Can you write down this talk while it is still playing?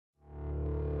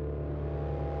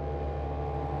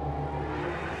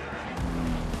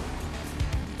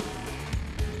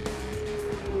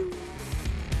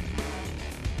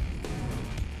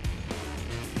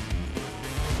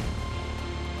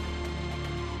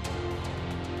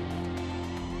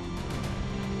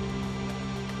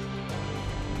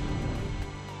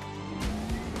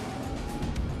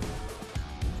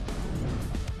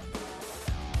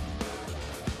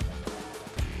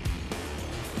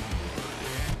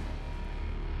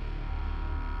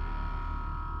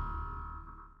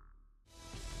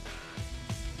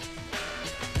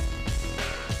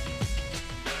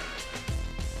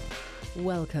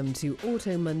Welcome to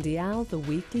Auto Mundial, the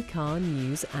weekly car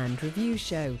news and review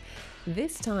show.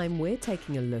 This time we're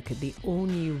taking a look at the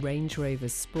all-new Range Rover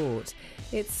Sport.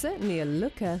 It's certainly a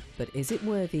looker, but is it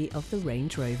worthy of the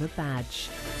Range Rover badge?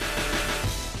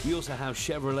 We also have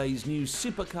Chevrolet's new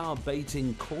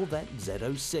supercar-baiting Corvette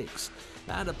Z06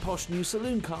 and a posh new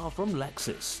saloon car from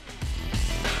Lexus.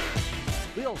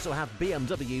 We also have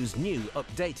BMW's new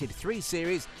updated 3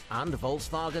 Series and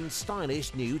Volkswagen's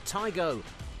stylish new Taigo.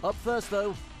 Up first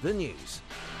though, the news.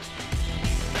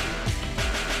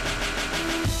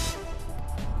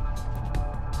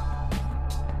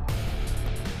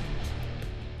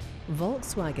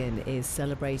 Volkswagen is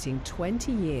celebrating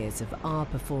 20 years of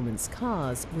R-performance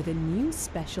cars with a new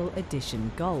special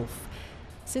edition Golf.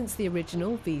 Since the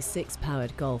original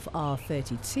V6-powered Golf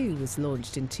R32 was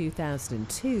launched in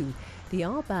 2002, the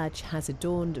R badge has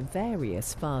adorned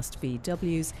various fast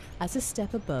VWs as a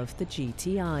step above the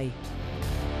GTI.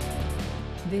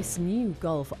 This new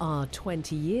Golf R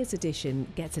 20 years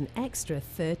edition gets an extra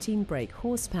 13 brake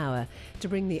horsepower to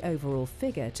bring the overall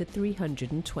figure to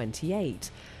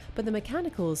 328, but the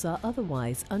mechanicals are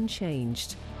otherwise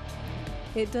unchanged.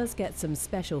 It does get some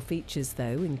special features though,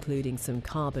 including some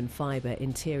carbon fibre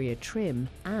interior trim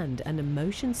and an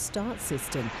emotion start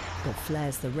system that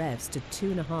flares the revs to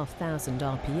 2,500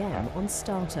 RPM on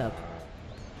startup.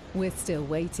 We're still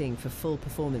waiting for full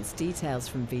performance details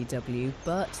from VW,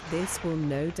 but this will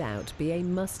no doubt be a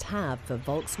must-have for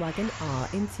Volkswagen R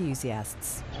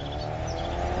enthusiasts.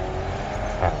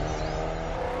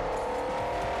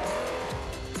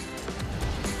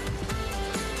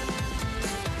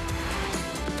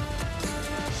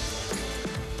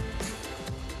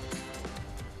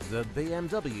 The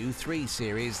BMW 3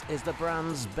 Series is the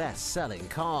brand's best-selling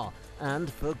car, and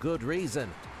for good reason.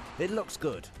 It looks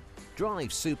good,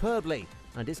 drives superbly,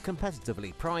 and is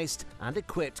competitively priced and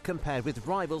equipped compared with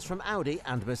rivals from Audi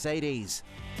and Mercedes.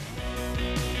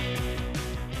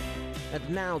 And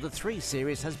now the 3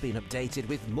 Series has been updated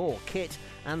with more kit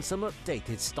and some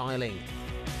updated styling.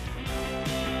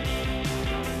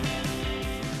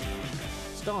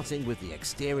 Starting with the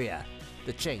exterior,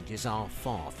 the changes are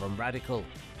far from radical.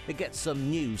 It gets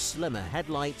some new, slimmer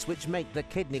headlights which make the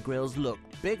kidney grills look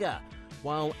bigger,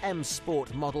 while M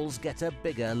Sport models get a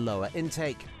bigger lower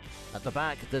intake. At the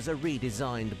back there's a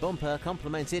redesigned bumper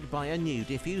complemented by a new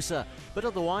diffuser, but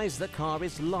otherwise the car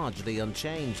is largely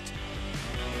unchanged.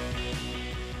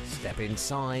 Step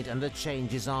inside and the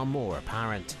changes are more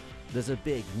apparent. There's a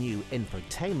big new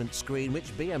infotainment screen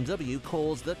which BMW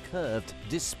calls the curved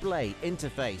display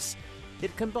interface.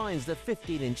 It combines the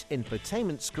 15-inch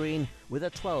infotainment screen with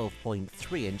a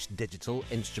 12.3-inch digital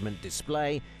instrument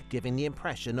display, giving the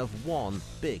impression of one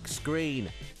big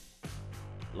screen.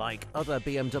 Like other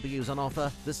BMWs on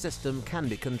offer, the system can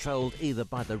be controlled either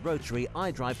by the rotary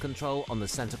iDrive control on the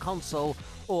center console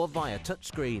or via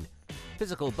touchscreen.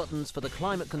 Physical buttons for the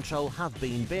climate control have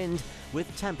been binned,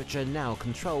 with temperature now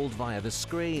controlled via the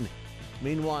screen.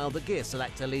 Meanwhile, the gear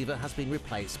selector lever has been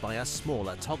replaced by a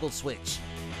smaller toggle switch.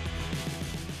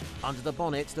 Under the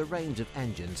bonnet, the range of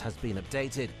engines has been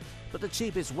updated, but the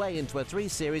cheapest way into a 3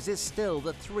 Series is still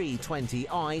the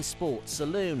 320i Sport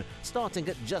Saloon, starting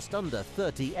at just under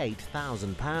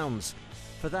 £38,000.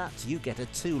 For that, you get a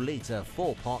 2-litre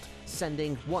 4-pot,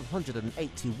 sending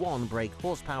 181 brake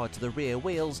horsepower to the rear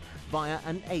wheels via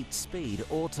an 8-speed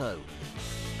auto.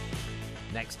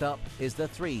 Next up is the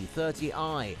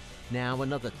 330i, now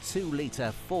another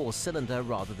 2-litre 4-cylinder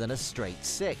rather than a straight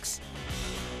 6.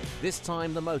 This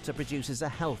time the motor produces a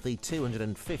healthy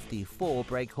 254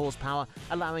 brake horsepower,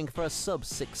 allowing for a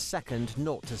sub-6-second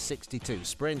 0-62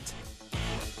 sprint.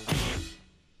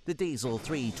 The diesel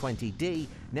 320d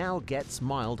now gets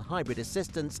mild hybrid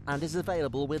assistance and is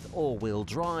available with all-wheel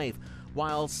drive,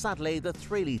 while sadly the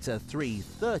 3-litre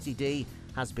 330d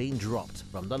has been dropped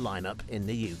from the lineup in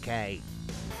the UK.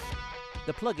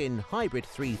 The plug-in hybrid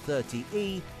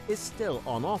 330e is still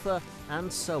on offer,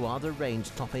 and so are the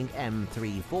range-topping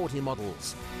M340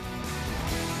 models.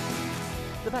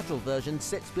 The petrol version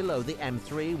sits below the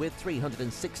M3 with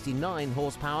 369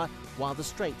 horsepower, while the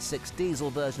straight-six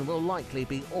diesel version will likely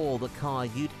be all the car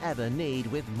you'd ever need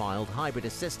with mild hybrid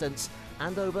assistance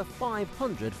and over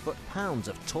 500 foot-pounds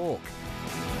of torque.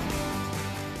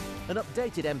 An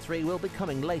updated M3 will be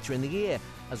coming later in the year,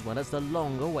 as well as the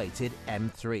long-awaited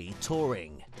M3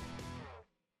 Touring.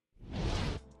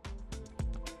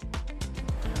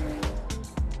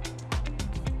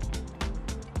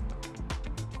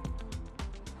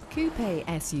 Coupe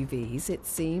SUVs, it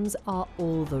seems, are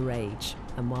all the rage.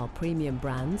 And while premium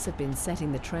brands have been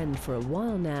setting the trend for a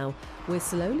while now, we're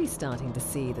slowly starting to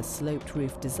see the sloped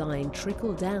roof design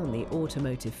trickle down the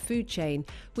automotive food chain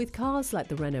with cars like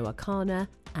the Renault Arcana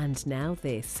and now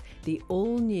this, the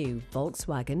all-new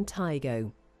Volkswagen Taigo.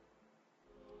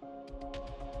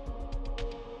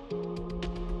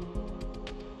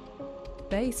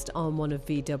 Based on one of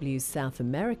VW's South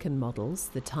American models,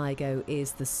 the Taigo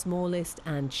is the smallest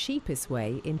and cheapest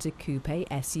way into coupe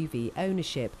SUV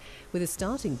ownership, with a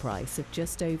starting price of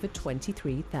just over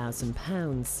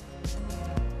 £23,000.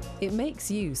 It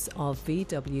makes use of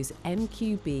VW's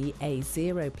MQB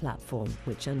A0 platform,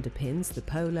 which underpins the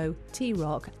Polo,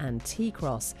 T-Roc and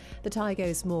T-Cross, the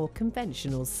Taigo's more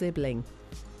conventional sibling.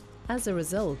 As a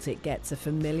result, it gets a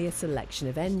familiar selection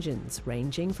of engines,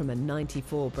 ranging from a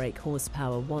 94 brake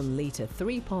horsepower 1-litre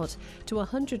 3-pot to a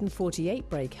 148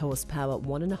 brake horsepower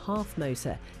 1.5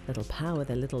 motor that'll power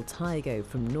the little Taigo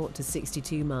from 0 to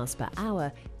 62 miles per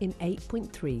hour in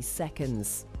 8.3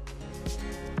 seconds.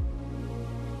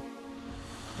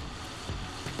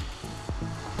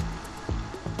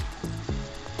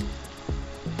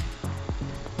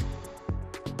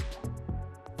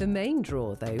 The main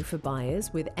draw, though, for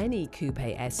buyers with any coupe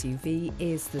SUV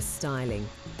is the styling.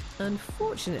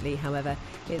 Unfortunately, however,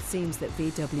 it seems that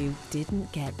VW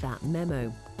didn't get that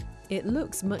memo. It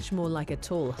looks much more like a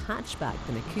tall hatchback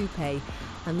than a coupe,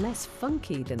 and less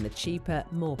funky than the cheaper,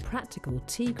 more practical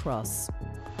T-Cross.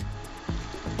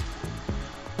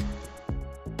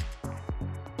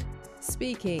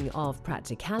 Speaking of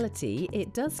practicality,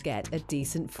 it does get a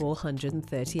decent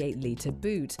 438-litre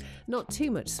boot, not too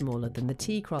much smaller than the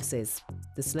T-Crosses.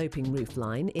 The sloping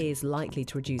roofline is likely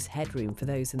to reduce headroom for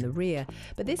those in the rear,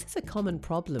 but this is a common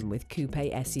problem with coupe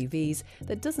SUVs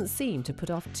that doesn't seem to put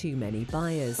off too many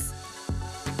buyers.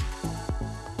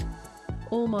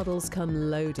 All models come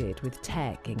loaded with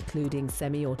tech, including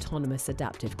semi-autonomous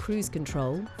adaptive cruise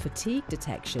control, fatigue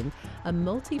detection, a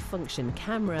multi-function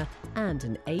camera and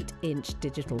an 8-inch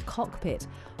digital cockpit,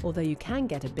 although you can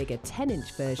get a bigger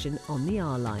 10-inch version on the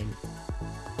R-Line.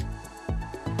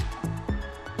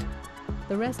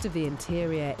 The rest of the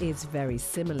interior is very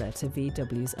similar to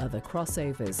VW's other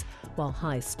crossovers, while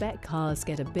high-spec cars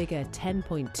get a bigger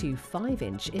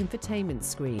 10.25-inch infotainment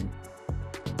screen.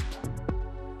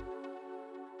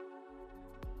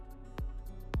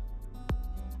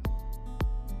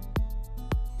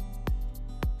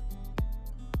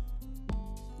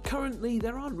 Currently,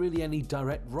 there aren't really any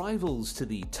direct rivals to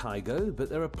the Taigo, but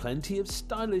there are plenty of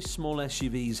stylish small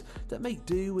SUVs that make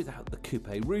do without the coupe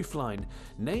roofline,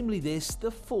 namely this,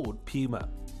 the Ford Puma.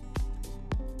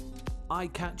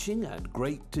 Eye-catching and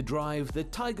great to drive, the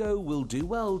Taigo will do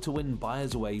well to win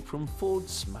buyers away from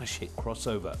Ford's smash hit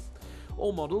crossover.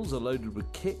 All models are loaded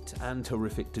with kit and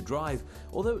terrific to drive,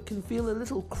 although it can feel a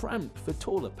little cramped for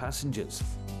taller passengers.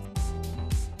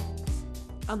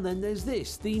 And then there's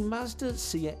this, the Mazda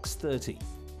CX-30.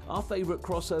 Our favourite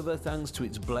crossover thanks to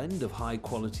its blend of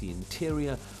high-quality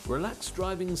interior, relaxed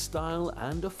driving style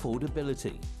and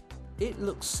affordability. It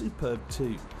looks superb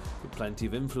too, with plenty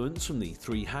of influence from the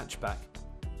 3 hatchback.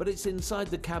 But it's inside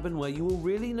the cabin where you will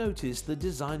really notice the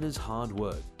designer's hard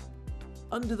work.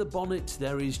 Under the bonnet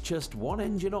there is just one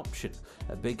engine option,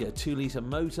 a bigger 2-litre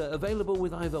motor available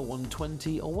with either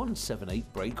 120 or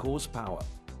 178 brake horsepower.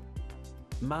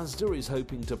 Mazda is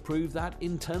hoping to prove that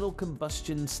internal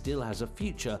combustion still has a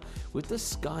future with the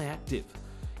Sky Active.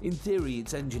 In theory,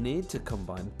 it's engineered to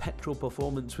combine petrol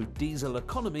performance with diesel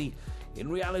economy. In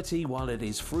reality, while it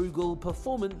is frugal,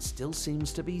 performance still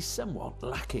seems to be somewhat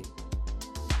lacking.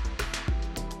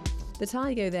 The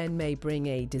Taigo then may bring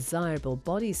a desirable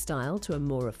body style to a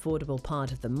more affordable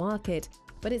part of the market,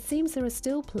 but it seems there are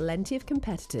still plenty of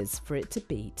competitors for it to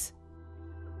beat.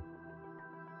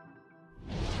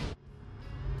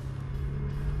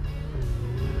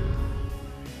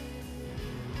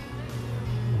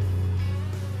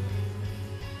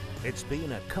 It's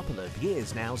been a couple of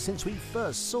years now since we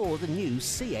first saw the new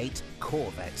C8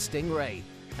 Corvette Stingray,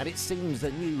 and it seems the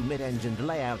new mid-engined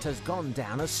layout has gone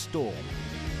down a storm.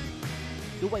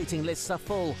 The waiting lists are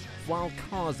full, while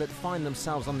cars that find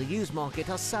themselves on the used market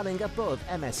are selling above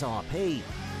MSRP.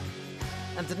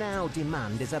 And now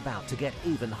demand is about to get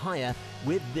even higher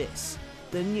with this,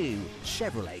 the new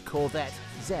Chevrolet Corvette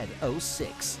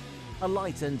Z06, a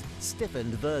lightened,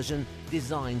 stiffened version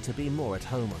designed to be more at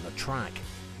home on the track.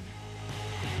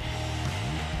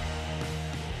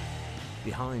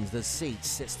 Behind the seat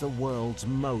sits the world's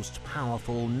most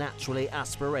powerful naturally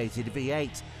aspirated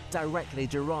V8, directly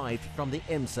derived from the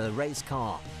IMSA race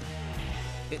car.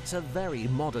 It's a very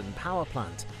modern power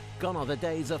plant. Gone are the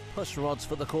days of push rods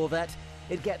for the Corvette.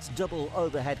 It gets double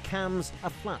overhead cams, a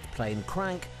flat plane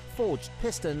crank, forged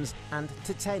pistons and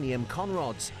titanium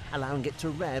conrods, allowing it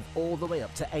to rev all the way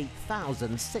up to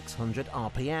 8,600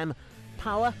 RPM.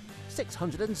 Power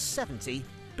 670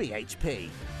 bhp.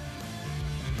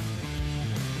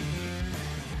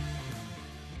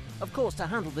 Of course, to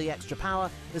handle the extra power,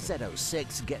 the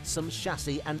Z06 gets some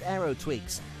chassis and aero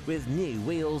tweaks, with new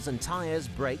wheels and tyres,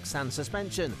 brakes and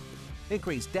suspension.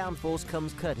 Increased downforce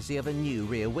comes courtesy of a new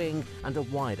rear wing and a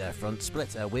wider front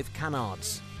splitter with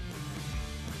canards.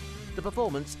 The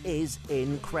performance is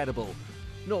incredible.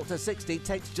 0 to 60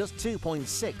 takes just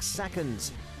 2.6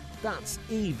 seconds. That's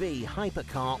EV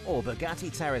hypercar or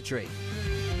Bugatti territory.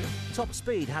 Top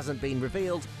speed hasn't been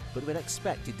revealed, but we'd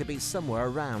expect it to be somewhere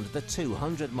around the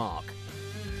 200 mark.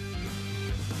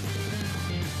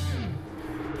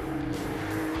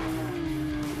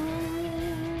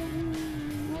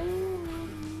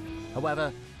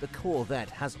 However, the Corvette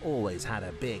has always had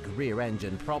a big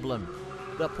rear-engine problem,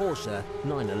 the Porsche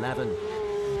 911.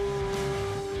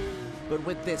 But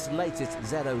with this latest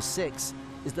Z06,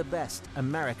 is the best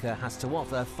America has to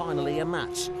offer finally a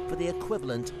match for the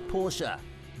equivalent Porsche,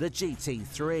 the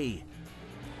GT3.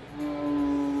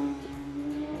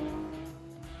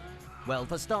 Well,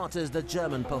 for starters, the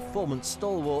German performance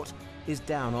stalwart is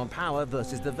down on power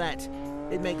versus the Vet.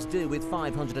 It makes do with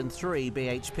 503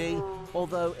 bhp,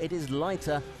 although it is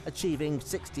lighter, achieving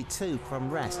 62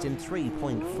 from rest in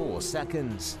 3.4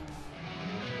 seconds.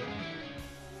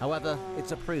 However,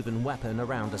 it's a proven weapon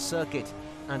around a circuit,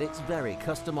 and it's very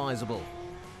customizable.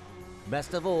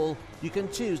 Best of all, you can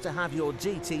choose to have your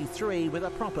GT3 with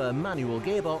a proper manual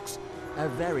gearbox, a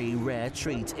very rare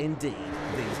treat indeed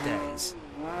these days.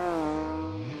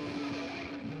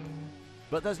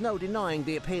 But there's no denying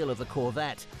the appeal of the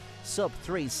Corvette. Sub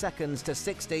 3 seconds to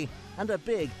 60 and a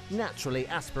big, naturally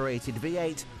aspirated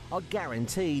V8 are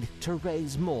guaranteed to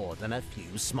raise more than a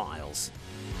few smiles.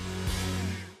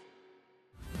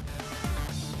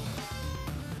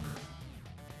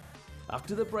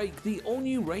 After the break, the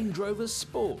all-new Range Rover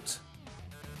Sport.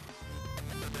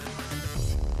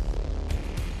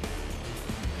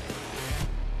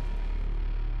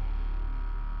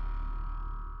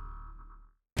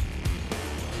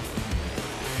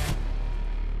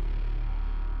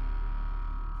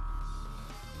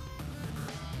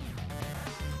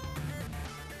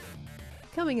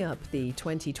 Coming up, the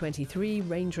 2023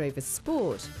 Range Rover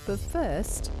Sport. But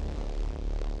first,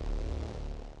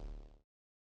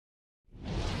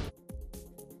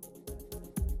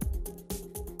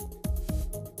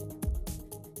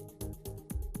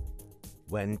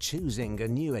 when choosing a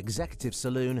new executive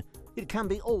saloon, it can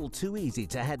be all too easy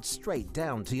to head straight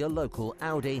down to your local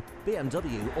Audi,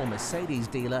 BMW or Mercedes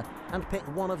dealer and pick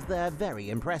one of their very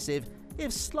impressive,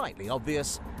 if slightly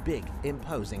obvious, big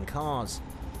imposing cars.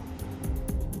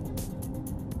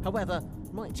 However,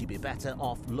 might you be better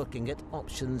off looking at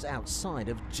options outside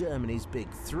of Germany's Big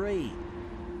Three?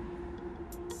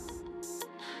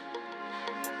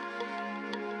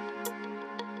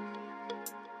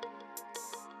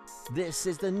 This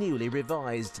is the newly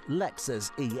revised Lexus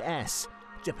ES,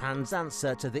 Japan's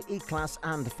answer to the E-Class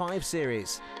and 5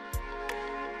 Series.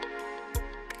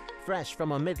 Fresh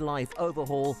from a midlife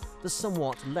overhaul, the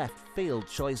somewhat left-field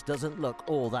choice doesn't look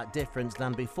all that different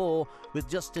than before, with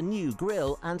just a new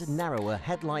grille and narrower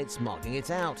headlights marking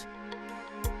it out.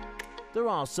 There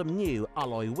are some new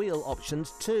alloy wheel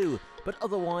options too, but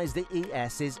otherwise the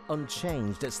ES is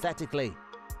unchanged aesthetically.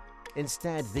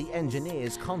 Instead, the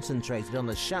engineers concentrated on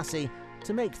the chassis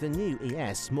to make the new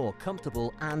ES more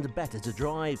comfortable and better to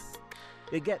drive.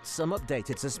 It gets some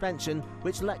updated suspension,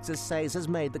 which Lexus says has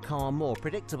made the car more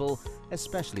predictable,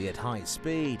 especially at high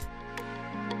speed.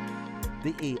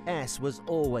 The ES was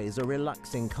always a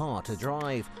relaxing car to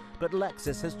drive, but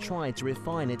Lexus has tried to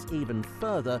refine it even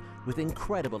further with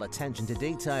incredible attention to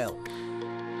detail.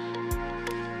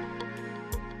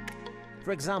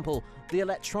 For example, the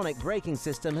electronic braking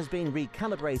system has been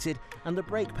recalibrated and the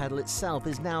brake pedal itself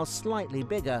is now slightly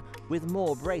bigger with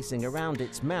more bracing around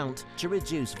its mount to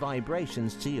reduce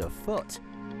vibrations to your foot.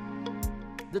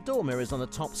 The door mirrors on the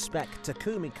top-spec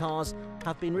Takumi cars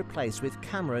have been replaced with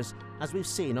cameras, as we've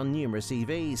seen on numerous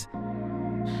EVs.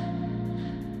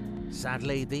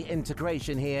 Sadly, the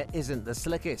integration here isn't the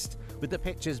slickest, with the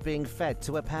pictures being fed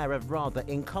to a pair of rather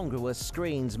incongruous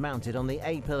screens mounted on the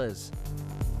A-pillars.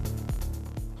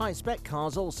 High-spec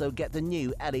cars also get the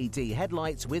new LED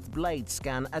headlights with blade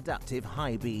scan adaptive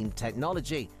high beam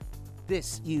technology.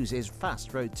 This uses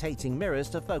fast rotating mirrors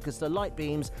to focus the light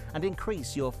beams and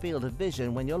increase your field of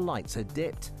vision when your lights are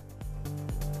dipped.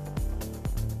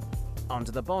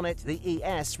 Onto the bonnet, the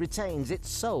ES retains its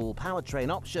sole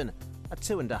powertrain option. a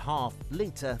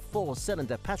 2.5-litre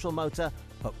 4-cylinder petrol motor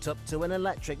hooked up to an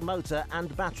electric motor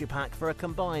and battery pack for a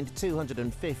combined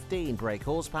 215 brake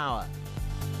horsepower.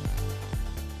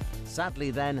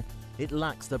 Sadly then, it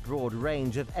lacks the broad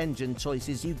range of engine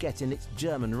choices you get in its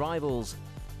German rivals,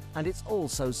 and it's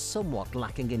also somewhat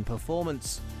lacking in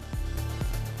performance.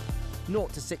 0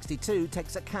 to 62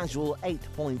 takes a casual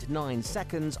 8.9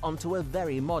 seconds onto a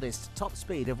very modest top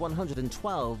speed of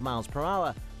 112 miles per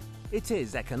hour. It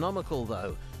is economical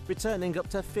though, returning up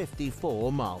to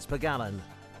 54 miles per gallon.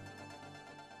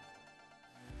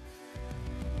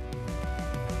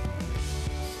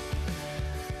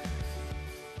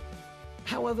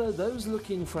 However, those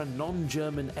looking for a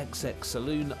non-German XX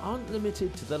saloon aren't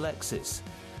limited to the Lexus.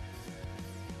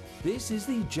 This is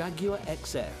the Jaguar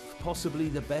XF, possibly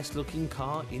the best looking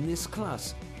car in this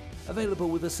class. Available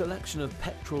with a selection of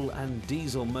petrol and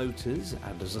diesel motors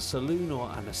and as a saloon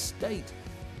or an estate.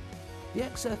 The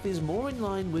XF is more in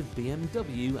line with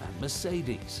BMW and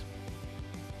Mercedes.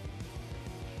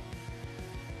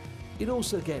 It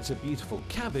also gets a beautiful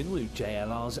cabin with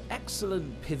JLR's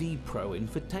excellent Pivi Pro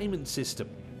infotainment system.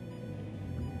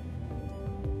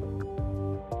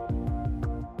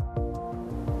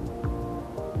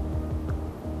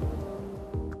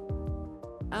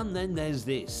 And then there's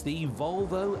this, the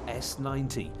Volvo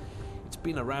S90. It's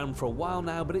been around for a while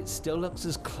now, but it still looks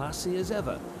as classy as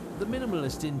ever. The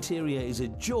minimalist interior is a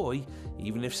joy,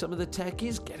 even if some of the tech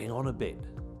is getting on a bit.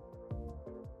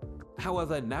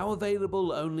 However, now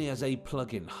available only as a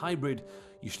plug-in hybrid,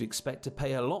 you should expect to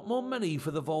pay a lot more money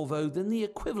for the Volvo than the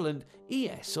equivalent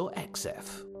ES or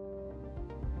XF.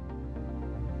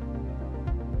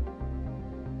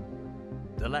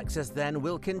 The Lexus then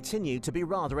will continue to be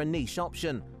rather a niche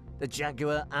option. The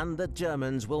Jaguar and the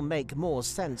Germans will make more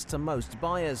sense to most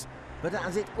buyers, but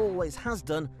as it always has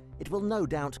done, it will no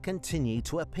doubt continue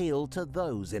to appeal to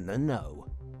those in the know.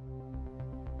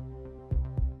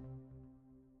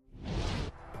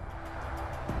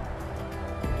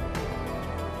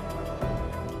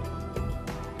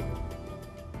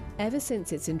 Ever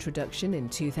since its introduction in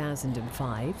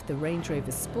 2005, the Range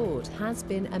Rover Sport has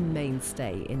been a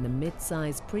mainstay in the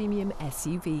mid-size premium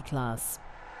SUV class.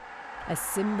 A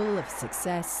symbol of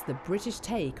success, the British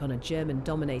take on a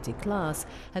German-dominated class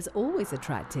has always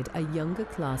attracted a younger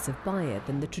class of buyer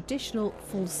than the traditional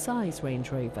full-size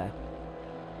Range Rover.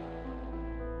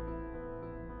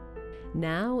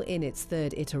 Now, in its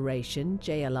third iteration,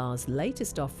 JLR's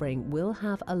latest offering will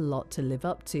have a lot to live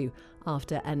up to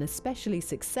after an especially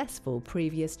successful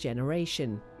previous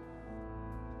generation.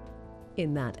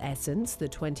 In that essence, the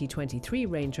 2023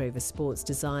 Range Rover Sport's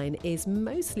design is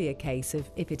mostly a case of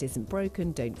if it isn't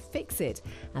broken, don't fix it,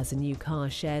 as the new car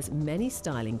shares many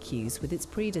styling cues with its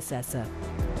predecessor.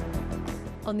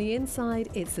 On the inside,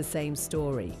 it's the same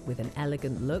story, with an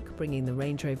elegant look bringing the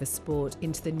Range Rover Sport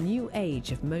into the new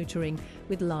age of motoring,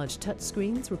 with large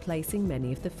touchscreens replacing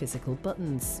many of the physical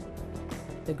buttons.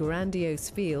 The grandiose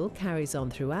feel carries on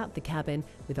throughout the cabin,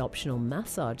 with optional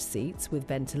massage seats with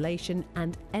ventilation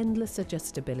and endless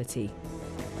adjustability.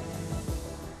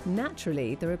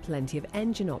 Naturally, there are plenty of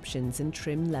engine options and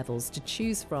trim levels to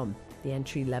choose from. The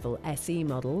entry-level SE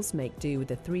models make do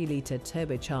with a 3-litre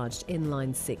turbocharged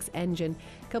inline-6 engine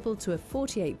coupled to a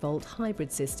 48-volt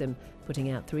hybrid system,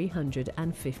 putting out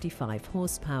 355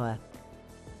 horsepower.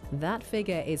 That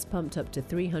figure is pumped up to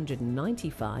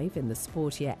 395 in the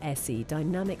sportier SE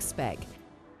dynamic spec.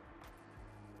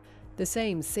 The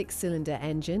same 6-cylinder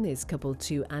engine is coupled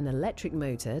to an electric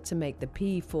motor to make the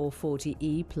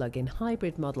P440e plug-in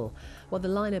hybrid model, while the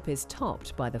lineup is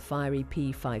topped by the fiery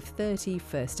P530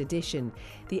 First Edition,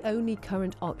 the only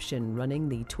current option running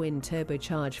the twin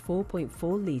turbocharged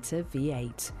 4.4-litre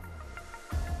V8.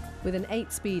 With an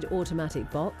 8-speed automatic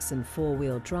box and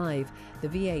 4-wheel drive, the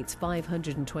V8's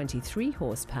 523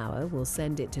 horsepower will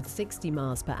send it to 60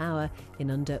 miles per hour in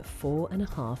under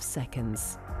 4.5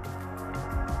 seconds.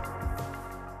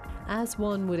 As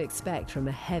one would expect from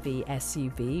a heavy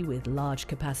SUV with large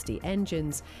capacity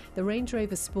engines, the Range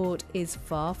Rover Sport is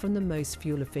far from the most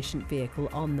fuel-efficient vehicle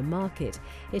on the market,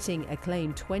 hitting a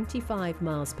claimed 25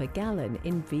 miles per gallon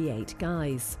in V8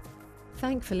 guise.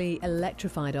 Thankfully,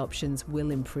 electrified options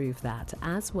will improve that,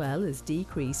 as well as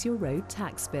decrease your road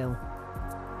tax bill.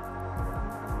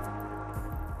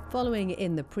 Following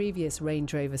in the previous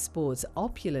Range Rover Sport's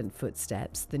opulent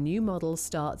footsteps, the new model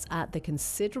starts at the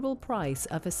considerable price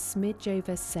of a smidge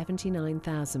over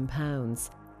 £79,000.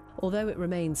 Although it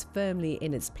remains firmly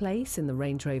in its place in the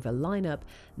Range Rover lineup,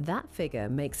 that figure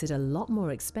makes it a lot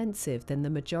more expensive than the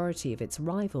majority of its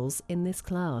rivals in this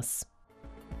class.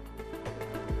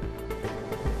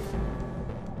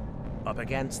 Up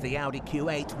against the Audi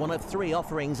Q8, one of 3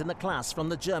 offerings in the class from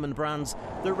the German brands,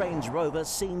 the Range Rover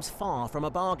seems far from a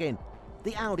bargain.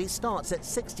 The Audi starts at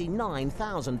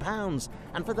 £69,000,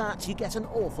 and for that you get an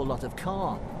awful lot of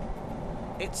car.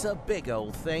 It's a big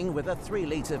old thing with a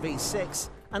 3-litre V6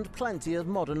 and plenty of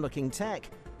modern-looking tech.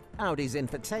 Audi's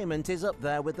infotainment is up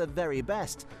there with the very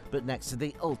best, but next to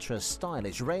the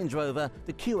ultra-stylish Range Rover,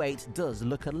 the Q8 does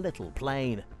look a little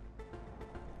plain.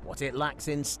 What it lacks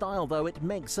in style, though, it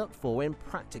makes up for in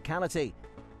practicality.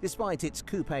 Despite its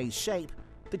coupe shape,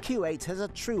 the Q8 has a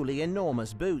truly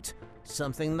enormous boot,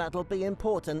 something that'll be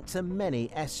important to many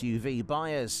SUV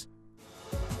buyers.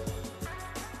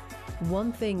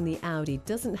 One thing the Audi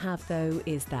doesn't have, though,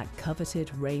 is that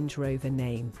coveted Range Rover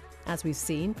name. As we've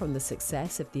seen from the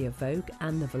success of the Evoque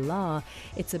and the Velar,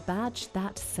 it's a badge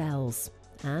that sells.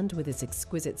 And with its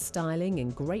exquisite styling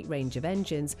and great range of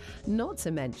engines, not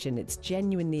to mention its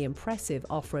genuinely impressive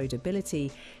off-road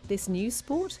ability, this new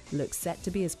sport looks set to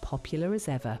be as popular as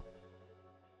ever.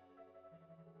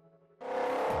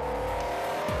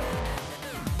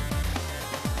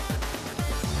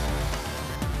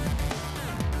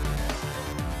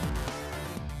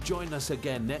 Join us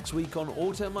again next week on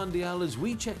Auto Mundial as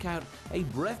we check out a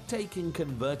breathtaking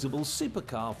convertible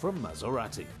supercar from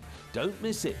Maserati. Don't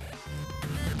miss it.